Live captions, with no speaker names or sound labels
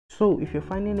So if you're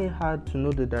finding it hard to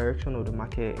know the direction of the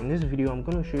market, in this video I'm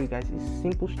going to show you guys a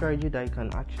simple strategy that you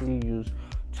can actually use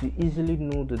to easily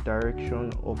know the direction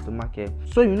of the market.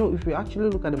 So if we actually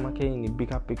look at the market in a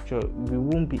bigger picture, we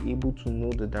won't be able to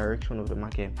know the direction of the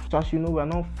market. So as you know, we're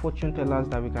not fortune tellers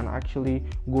that we can actually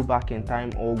go back in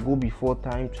time or go before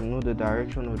time to know the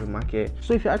direction of the market.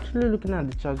 So if you're actually looking at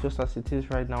the chart just as it is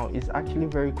right now, it's actually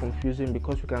very confusing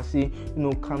because you can see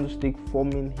candlestick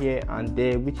forming here and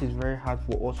there, which is very hard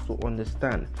for us to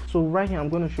understand. So right here I'm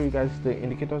going to show you guys the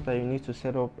indicators that you need to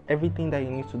set up, everything that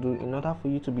you need to do in order for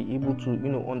you to be able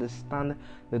to understand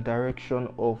the direction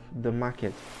of the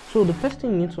market. So the first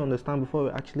thing you need to understand before we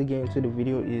actually get into the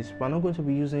video is we're not going to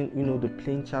be using the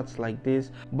plain charts like this,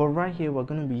 but right here we're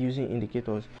going to be using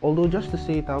indicators. Although, just to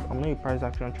say it out, I'm not a price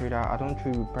action trader. I don't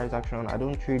trade with price action. I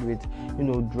don't trade with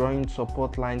drawing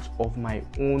support lines of my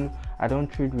own. I don't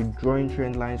trade with drawing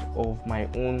trend lines of my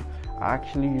own. I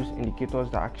actually use indicators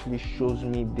that actually shows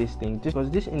me this thing, because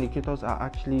these indicators are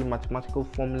actually mathematical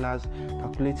formulas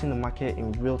calculating the market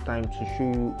in real time to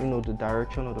show you the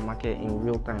direction of the market in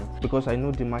real time, because I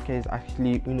know the market is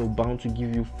actually bound to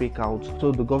give you fake outs.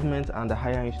 So the government and the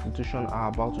higher institution are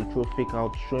about to throw fake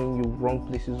outs, showing you wrong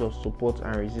places of support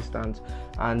and resistance,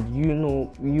 and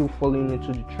you falling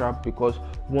into the trap because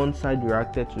one side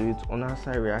reacted to it, another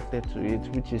side reacted to it,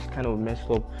 which is kind of messed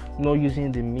up. Not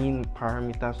using the mean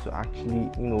parameters to actually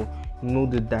know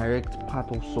the direct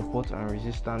path of support and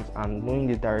resistance, and knowing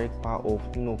the direct path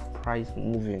of price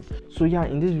moving. So yeah,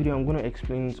 in this video I'm going to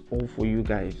explain it all for you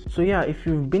guys. So yeah, if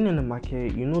you've been in the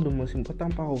market, the most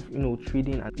important part of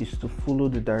trading is to follow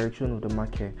the direction of the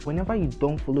market. Whenever you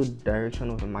don't follow the direction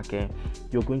of the market,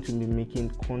 you're going to be making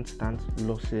constant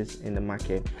losses in the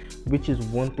market, which is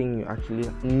one thing you actually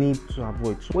need to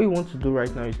avoid. So what you want to do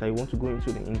right now is that you want to go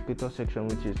into the indicator section,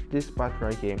 which is this part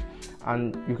right here,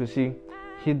 and you can see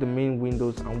hit the main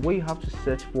windows, and what you have to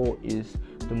search for is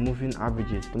the moving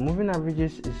averages. The moving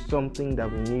averages is something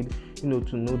that we need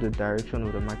to know the direction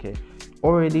of the market.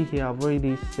 Already here I've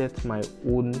already set my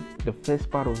own, the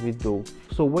first part of it though.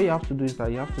 So what you have to do is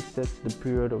that you have to set the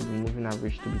period of the moving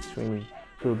average to be 20.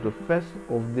 So the first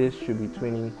of this should be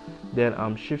 20,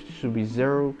 then shift should be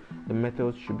 0, the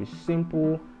method should be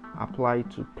simple, apply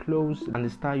to close, and the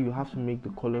style you have to make the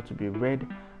color to be red,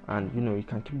 and you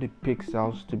can keep the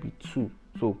pixels to be 2.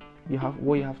 So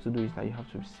what you have to do is that you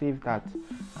have to save that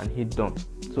and hit done.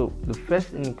 So the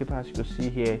first indicator, as you can see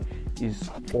here, is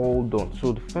all done.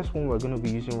 So the first one we're going to be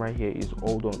using right here is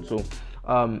all done. So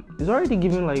it's already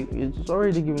giving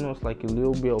us like a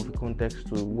little bit of context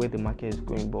to where the market is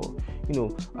going, but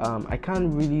I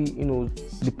can't really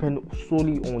depend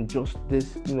solely on just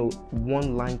this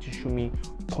one line to show me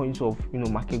points of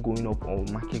market going up or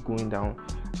market going down.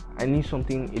 I need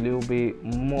something a little bit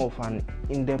more of an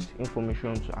in-depth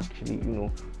information to actually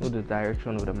know the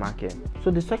direction of the market. So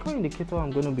the second indicator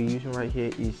I'm going to be using right here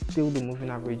is still the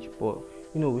moving average, but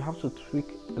we have to tweak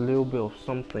a little bit of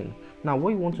something. Now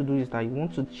what you want to do is that you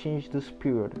want to change this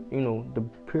period. The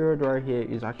period right here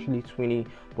is actually 20,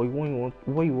 but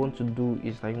what you want to do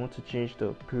is that you want to change the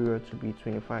period to be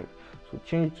 25. So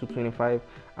change it to 25,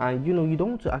 and you don't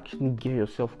want to actually get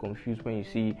yourself confused when you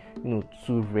see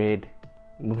two red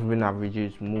moving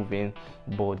averages moving,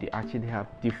 but they actually have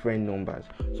different numbers.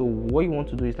 So what you want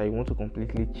to do is that you want to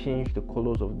completely change the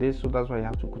colors of this. So that's why you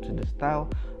have to go to the style,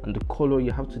 and the color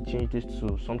you have to change this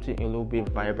to something a little bit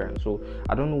vibrant. So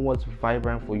I don't know what's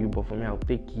vibrant for you, but for me I'll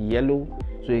take yellow,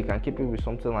 so you can keep it with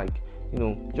something like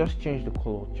just change the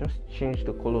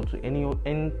color to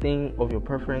anything of your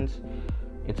preference.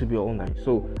 It will be all nice.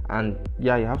 So, and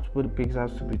yeah, you have to put the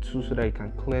pixels to be 2 so that you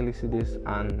can clearly see this,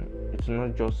 and it's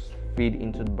not just fade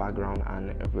into the background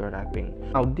and every other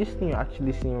thing. Now this thing you're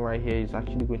actually seeing right here is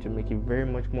actually going to make it very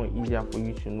much more easier for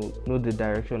you to know the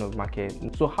direction of market.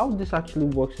 So how this actually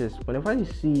works is whenever you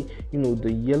see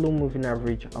the yellow moving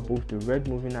average above the red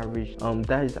moving average,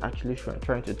 that is actually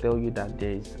trying to tell you that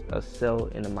there is a sell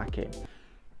in the market.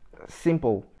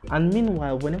 Simple. And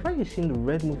meanwhile, whenever you see the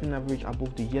red moving average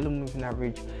above the yellow moving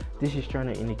average, this is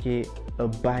trying to indicate a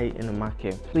buy in the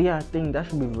market. So yeah, I think that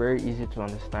should be very easy to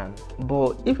understand.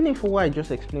 But even if what I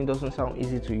just explained doesn't sound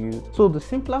easy to you, so the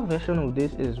simpler version of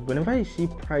this is whenever you see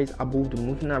price above the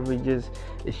moving averages,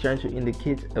 it's trying to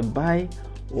indicate a buy,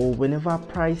 or whenever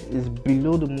price is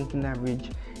below the moving average,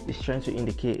 it's trying to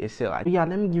indicate a sell. But yeah,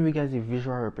 let me give you guys a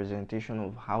visual representation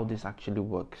of how this actually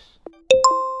works.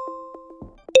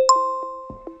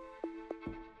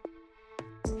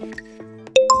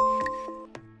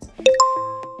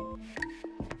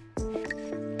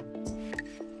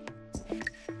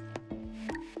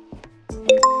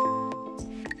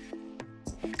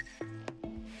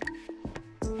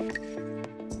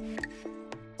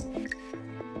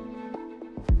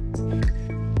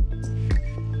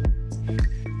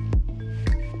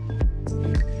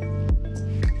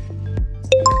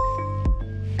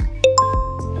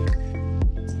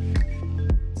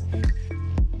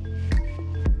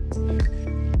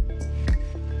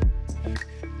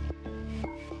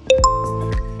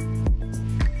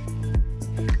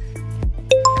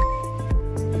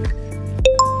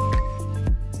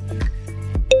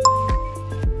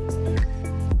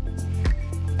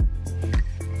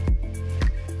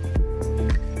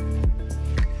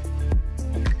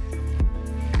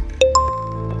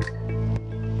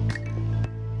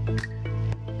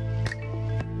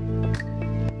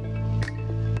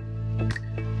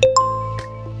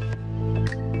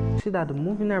 see that the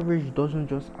moving average doesn't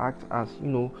just act as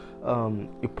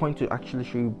a point to actually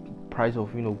show you price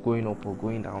of going up or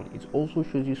going down. It also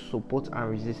shows you support and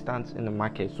resistance in the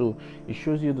market. So it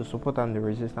shows you the support and the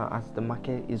resistance as the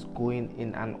market is going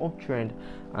in an uptrend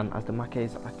and as the market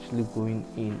is actually going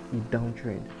in a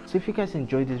downtrend. So if you guys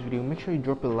enjoyed this video, make sure you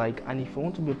drop a like, and if you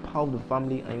want to be a part of the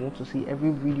family and you want to see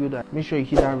every video, that make sure you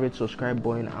hit that red subscribe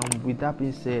button. And with that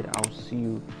being said, I'll see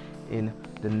you in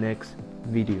the next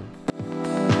video.